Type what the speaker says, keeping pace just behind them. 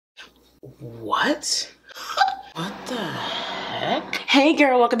What? What the heck? Hey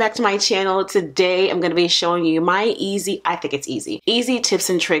girl, welcome back to my channel. Today I'm going to be showing you my easy tips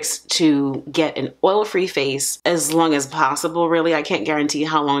and tricks to get an oil-free face as long as possible. Really, I can't guarantee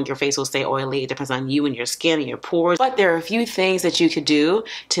how long your face will stay oily. It depends on you and your skin and your pores, but there are a few things that you could do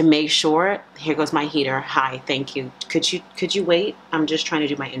to make sure. Here goes my heater. Hi, thank you. Could you wait? I'm just trying to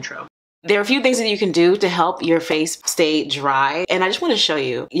do my intro. There are a few things that you can do to help your face stay dry, and I just want to show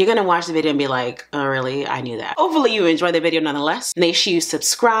you. You're going to watch the video and be like, oh really? I knew that. Hopefully you enjoy the video nonetheless. Make sure you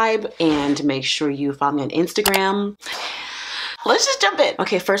subscribe and make sure you follow me on Instagram. Let's just jump in.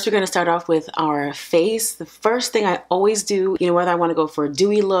 Okay, first we're gonna start off with our face. The first thing I always do, whether I wanna go for a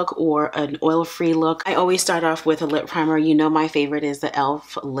dewy look or an oil-free look, I always start off with a lip primer. My favorite is the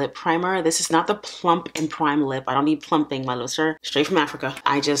e.l.f. lip primer. This is not the plump and prime lip. I don't need plumping. My lips are straight from Africa.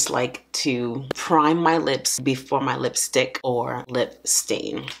 I just like to prime my lips before my lipstick or lip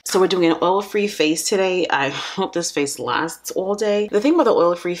stain. So we're doing an oil-free face today. I hope this face lasts all day. The thing about the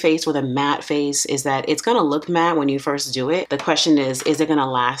oil-free face or the matte face is that it's gonna look matte when you first do it. The question is it gonna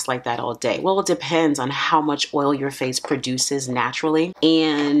last like that all day? Well, it depends on how much oil your face produces naturally,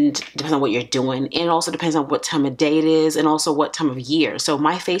 and depends on what you're doing, and also depends on what time of day it is and also what time of year. So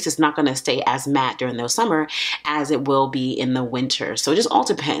my face is not gonna stay as matte during the summer as it will be in the winter. So it just all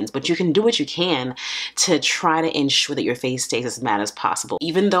depends, but you can do what you can to try to ensure that your face stays as matte as possible.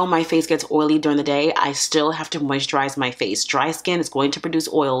 Even though my face gets oily during the day, I still have to moisturize my face. Dry skin is going to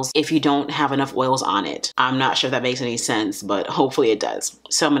produce oils if you don't have enough oils on it. I'm not sure if that makes any sense, but hopefully it does.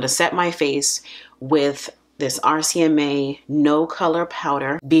 So I'm going to set my face with this RCMA no color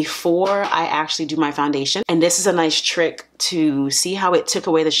powder before I actually do my foundation. And this is a nice trick to see how it took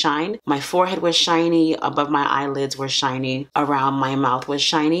away the shine. My forehead was shiny, above my eyelids were shiny, around my mouth was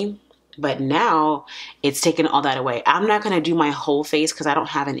shiny. But now it's taken all that away. I'm not going to do my whole face because I don't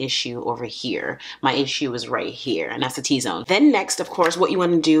have an issue over here. My issue is right here, and that's the T-zone. Then next, of course, what you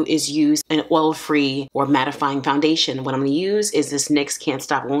want to do is use an oil-free or mattifying foundation. What I'm going to use is this NYX Can't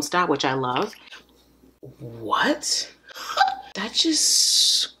Stop Won't Stop, which I love. What? That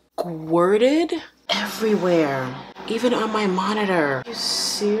just squirted everywhere, even on my monitor. Are you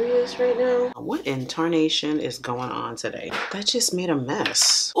serious right now? What in tarnation is going on today? That just made a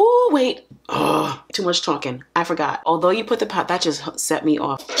mess. Oh, wait. Oh, too much talking. I forgot. Although you put the pot, that just set me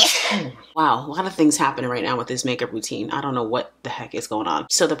off. Wow, a lot of things happening right now with this makeup routine. I don't know what the heck is going on.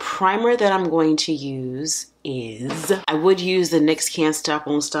 So the primer that I'm going to use is, I would use the NYX Can't Stop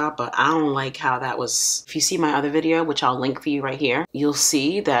Won't Stop, but I don't like how that was. If you see my other video, which I'll link for you right here, you'll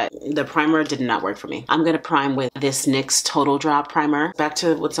see that the primer did not work for me. I'm gonna prime with this NYX Total Drop Primer. Back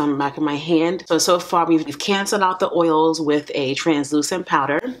to what's on the back of my hand. So far we've canceled out the oils with a translucent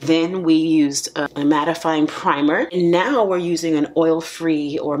powder. Then we used a mattifying primer. And now we're using an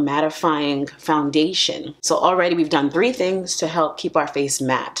oil-free or mattifying foundation. So already we've done 3 things to help keep our face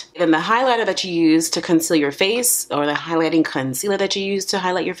matte. And the highlighter that you use to conceal your face, or the highlighting concealer that you use to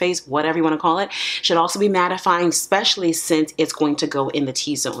highlight your face, whatever you want to call it, should also be mattifying, especially since it's going to go in the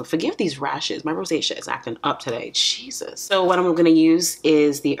T-zone. Forgive these rashes. My rosacea is acting up today. Jesus. So what I'm going to use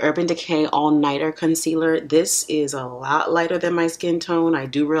is the Urban Decay All Nighter Concealer. This is a lot lighter than my skin tone. I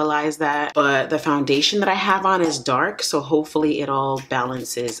do realize that, but the foundation that I have on is dark, so hopefully it all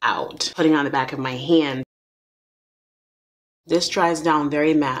balances out. Putting it on the back of my hand. This dries down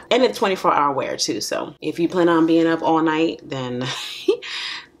very matte, and it's 24-hour wear too, so if you plan on being up all night, then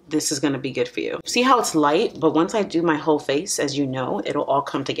this is gonna be good for you. See how it's light, but once I do my whole face, as you know, it'll all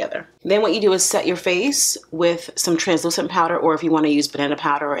come together. Then what you do is set your face with some translucent powder, or if you wanna use banana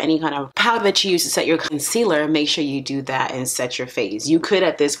powder or any kind of powder that you use to set your concealer, make sure you do that and set your face. You could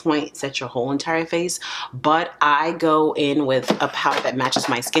at this point set your whole entire face, but I go in with a powder that matches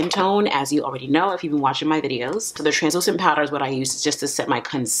my skin tone, as you already know if you've been watching my videos. So the translucent powder is what I use just to set my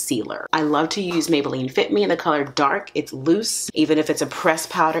concealer. I love to use Maybelline Fit Me in the color dark. It's loose. Even if it's a pressed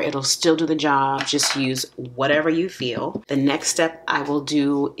powder, it'll still do the job. Just use whatever you feel. The next step I will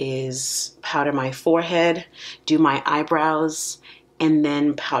do is powder my forehead, do my eyebrows, and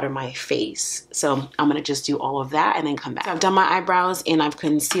then powder my face. So I'm gonna just do all of that and then come back. So I've done my eyebrows and I've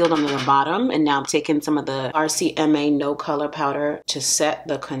concealed under the bottom, and now I'm taking some of the RCMA no color powder to set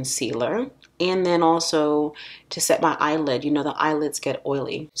the concealer. And then also to set my eyelid. The eyelids get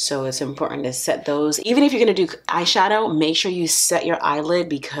oily, so it's important to set those. Even if you're gonna do eyeshadow, make sure you set your eyelid,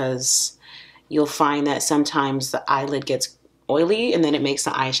 because you'll find that sometimes the eyelid gets oily and then it makes the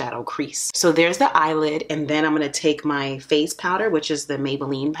eyeshadow crease. So there's the eyelid, and then I'm gonna take my face powder, which is the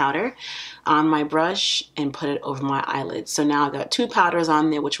Maybelline powder, on my brush and put it over my eyelid. So now I've got 2 powders on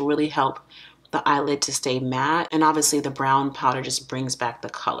there, which will really help the eyelid to stay matte. And obviously the brown powder just brings back the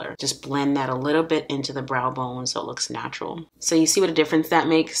color. Just blend that a little bit into the brow bone so it looks natural. So you see what a difference that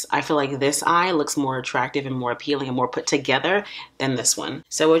makes? I feel like this eye looks more attractive and more appealing and more put together than this one.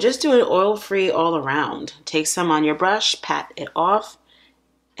 So we're just doing oil-free all around. Take some on your brush, pat it off,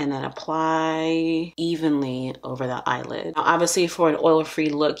 and then apply evenly over the eyelid. Now, obviously for an oil-free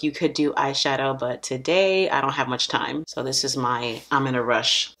look, you could do eyeshadow, but today I don't have much time. So this is my I'm in a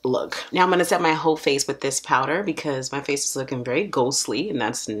rush look. Now I'm gonna set my whole face with this powder because my face is looking very ghostly and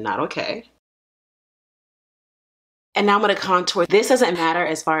that's not okay. And now I'm gonna contour. This doesn't matter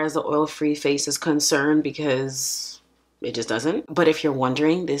as far as the oil-free face is concerned because it just doesn't. But if you're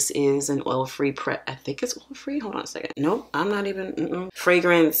wondering, this is an oil-free I think it's oil-free. Hold on a second. Nope, I'm not even.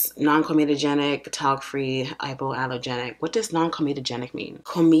 Fragrance, non-comedogenic, talc-free, hypoallergenic. What does non-comedogenic mean?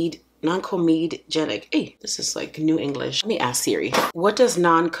 Non-comedogenic. Hey, this is like new English. Let me ask Siri. What does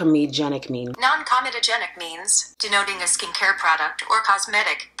non-comedogenic mean? Non-comedogenic means denoting a skincare product or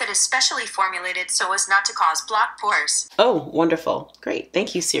cosmetic that is specially formulated so as not to cause blocked pores. Oh, wonderful. Great.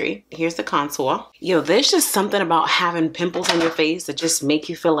 Thank you, Siri. Here's the contour. Yo, there's just something about having pimples on your face that just make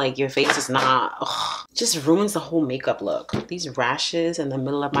you feel like your face is not, just ruins the whole makeup look. These rashes in the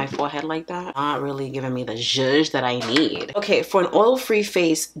middle of my forehead like that, not really giving me the zhuzh that I need. Okay, for an oil-free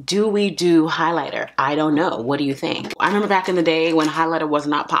face, do we do highlighter? I don't know. What do you think? I remember back in the day when highlighter was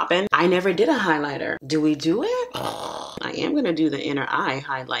not popping. I never did a highlighter. Do we do it? I am gonna do the inner eye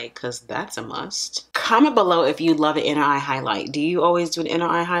highlight because that's a must. Comment below if you love an inner eye highlight. Do you always do an inner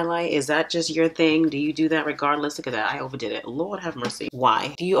eye highlight? Is that just your thing? Do you do that regardless? Look at that. I overdid it. Lord have mercy.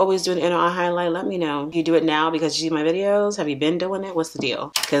 Why? Do you always do an inner eye highlight? Let me know. Do you do it now because you see my videos? Have you been doing it? What's the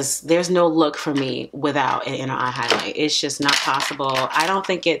deal? Because there's no look for me without an inner eye highlight. It's just not possible. I don't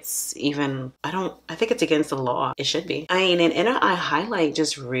think it's even, I think it's against the law. It should be. I mean, an inner eye highlight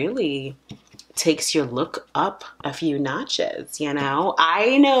just really takes your look up a few notches, you know?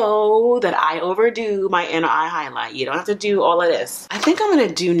 I know that I overdo my inner eye highlight. You don't have to do all of this. I think I'm gonna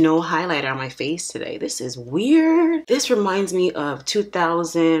do no highlighter on my face today. This is weird. This reminds me of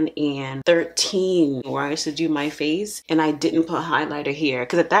 2013 where I used to do my face and I didn't put highlighter here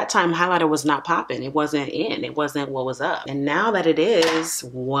because at that time highlighter was not popping. It wasn't in. It wasn't what was up. And now that it is,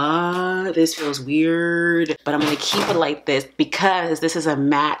 what? This feels weird. But I'm gonna keep it like this because this is a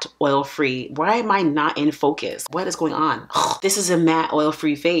matte oil-free. Why am I not in focus? What is going on? This is a matte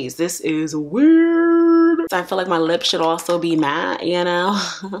oil-free face. This is weird. I feel like my lips should also be matte, you know?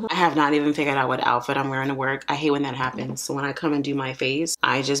 I have not even figured out what outfit I'm wearing to work. I hate when that happens. So when I come and do my face,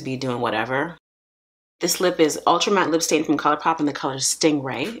 I just be doing whatever. This lip is Ultra Matte Lip Stain from ColourPop in the color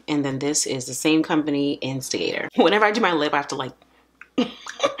Stingray. And then this is the same company, Instigator. Whenever I do my lip, I have to like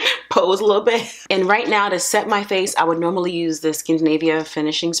pose a little bit. And right now to set my face, I would normally use the Scandinavia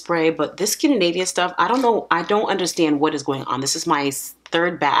finishing spray, but this Scandinavia stuff, I don't know, I don't understand what is going on. This is my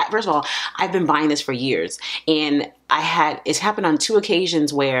third batch. First of all, I've been buying this for years and it's happened on 2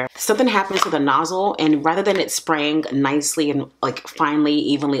 occasions where something happens to the nozzle and rather than it spraying nicely and like finely,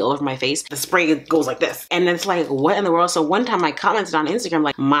 evenly all over my face, the spray goes like this. And it's like, what in the world? So one time I commented on Instagram,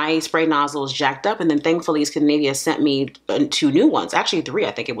 like my spray nozzle is jacked up. And then thankfully Scandinavia sent me 2 new ones, actually 3.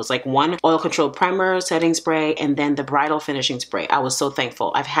 I think it was like 1 oil control primer, setting spray, and then the bridal finishing spray. I was so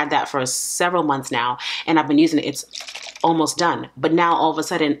thankful. I've had that for several months now and I've been using it. It's almost done. But now all of a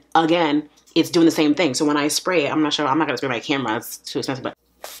sudden, again, it's doing the same thing. So when I spray it, I'm not gonna spray my camera, it's too expensive, but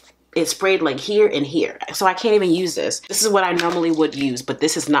it sprayed like here and here. So I can't even use this. This is what I normally would use, but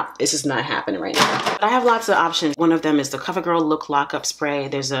this is not happening right now. But I have lots of options. One of them is the CoverGirl Look Lockup Spray.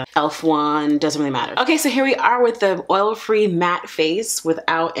 There's a e.l.f. one, doesn't really matter. Okay, so here we are with the oil-free matte face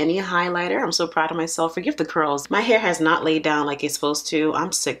without any highlighter. I'm so proud of myself. Forgive the curls. My hair has not laid down like it's supposed to.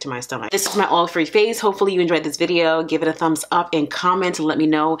 I'm sick to my stomach. This is my oil-free face. Hopefully you enjoyed this video. Give it a thumbs up and comment to let me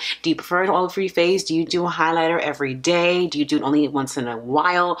know. Do you prefer an oil-free face? Do you do a highlighter every day? Do you do it only once in a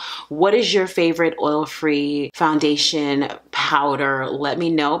while? What is your favorite oil-free foundation powder? Let me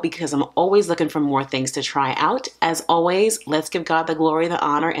know because I'm always looking for more things to try out. As always, let's give God the glory, the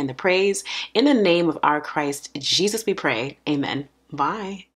honor, and the praise. In the name of our Christ Jesus we pray. Amen. Bye.